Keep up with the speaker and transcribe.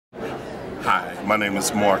Hi, my name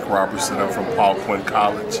is Mark Roberson. I'm from Paul Quinn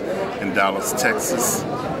College in Dallas, Texas.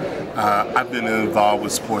 I've been involved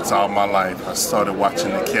with sports all my life. I started watching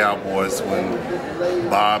the Cowboys when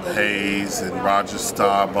Bob Hayes and Roger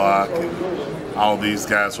Staubach and all these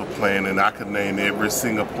guys were playing, and I could name every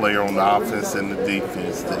single player on the offense and the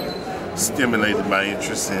defense that stimulated my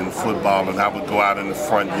interest in football. And I would go out in the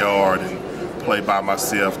front yard and play by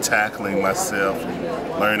myself, tackling myself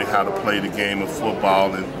and learning how to play the game of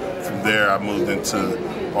football. And from there I moved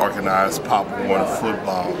into organized Pop Warner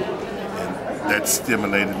football, and that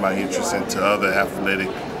stimulated my interest into other athletic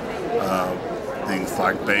things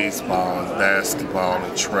like baseball and basketball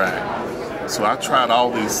and track. So I tried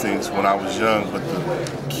all these things when I was young, but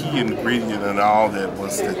the key ingredient in all that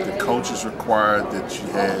was that the coaches required that you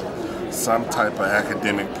had some type of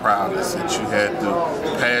academic prowess, that you had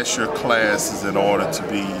to pass your classes in order to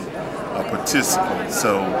be a participant.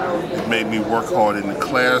 So it made me work hard in the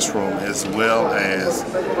classroom as well as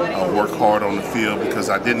work hard on the field, because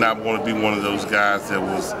I did not want to be one of those guys that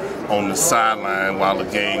was on the sideline while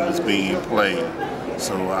the game was being played.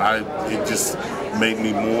 So it just made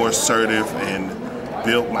me more assertive and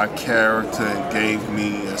built my character and gave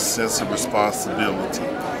me a sense of responsibility,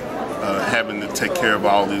 having to take care of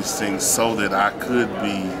all these things so that I could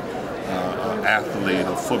be an athlete,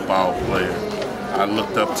 a football player. I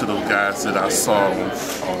looked up to those guys that I saw on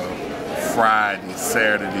Friday,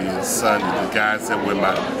 Saturday, and Sunday, the guys that were in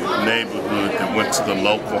my neighborhood that went to the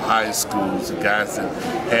local high schools, the guys that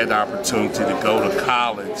had the opportunity to go to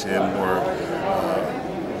college and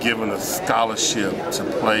were given a scholarship to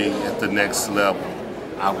play at the next level.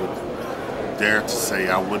 I would dare to say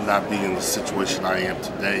I would not be in the situation I am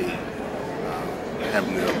today,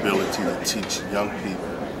 having the ability to teach young people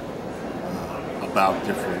about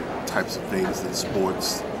different types of things in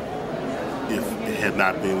sports, if it had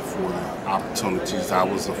not been for the opportunities I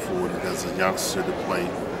was afforded as a youngster to play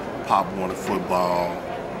Pop Warner football,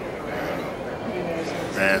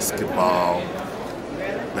 basketball,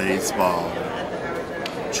 baseball,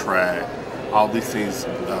 track. All these things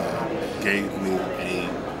gave me a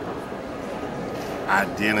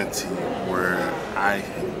identity where I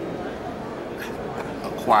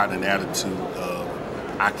acquired an attitude of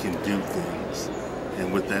I can do things.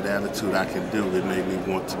 And with that attitude, I can do, it made me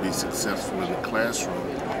want to be successful in the classroom,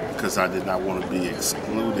 because I did not want to be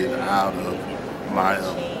excluded out of my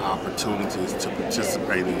opportunities to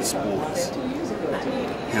participate in sports.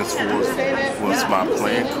 Henceforth, once my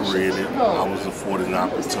playing career ended, I was afforded an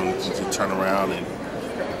opportunity to turn around and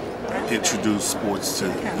introduce sports to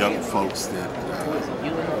young folks that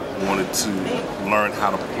wanted to learn how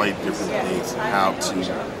to play different things and how to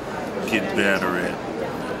get better at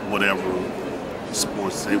whatever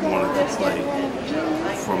sports they wanted to play.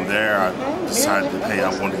 From there, I decided that, hey,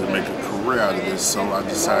 I wanted to make a career out of this, so I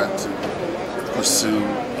decided to pursue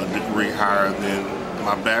a degree higher than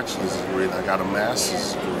my bachelor's degree, and I got a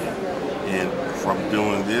master's degree. And from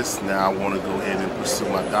doing this, now I want to go ahead and pursue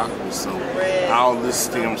my doctorate. So all this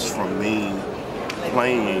stems from me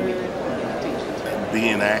playing and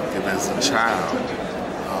being active as a child,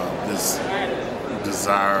 this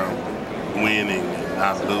desire of winning and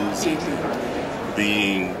not losing,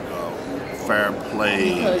 being fair play,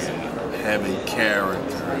 having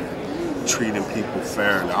character, treating people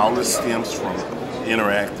fairly. All this stems from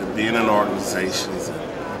interacting, being in organizations,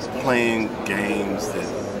 and playing games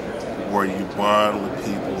where you bond with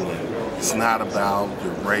people. And it's not about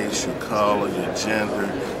your race, your color, your gender.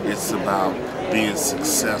 It's about being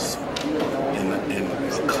successful in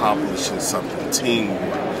accomplishing something, teamwork.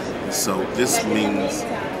 And so this means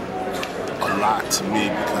a lot to me,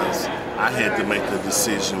 because I had to make a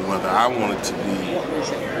decision whether I wanted to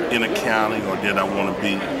be in accounting or did I want to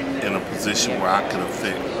be in a position where I could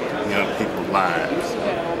affect young people's lives.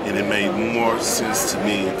 And it made more sense to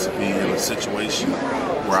me to be in a situation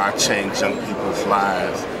where I changed young people's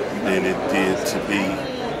lives than it did to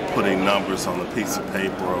be putting numbers on a piece of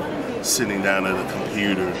paper or sitting down at a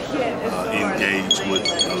computer engaged with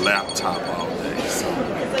a laptop all day. So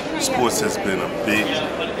sports has been a big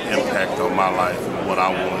impact on my life and what I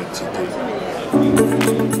wanted to do.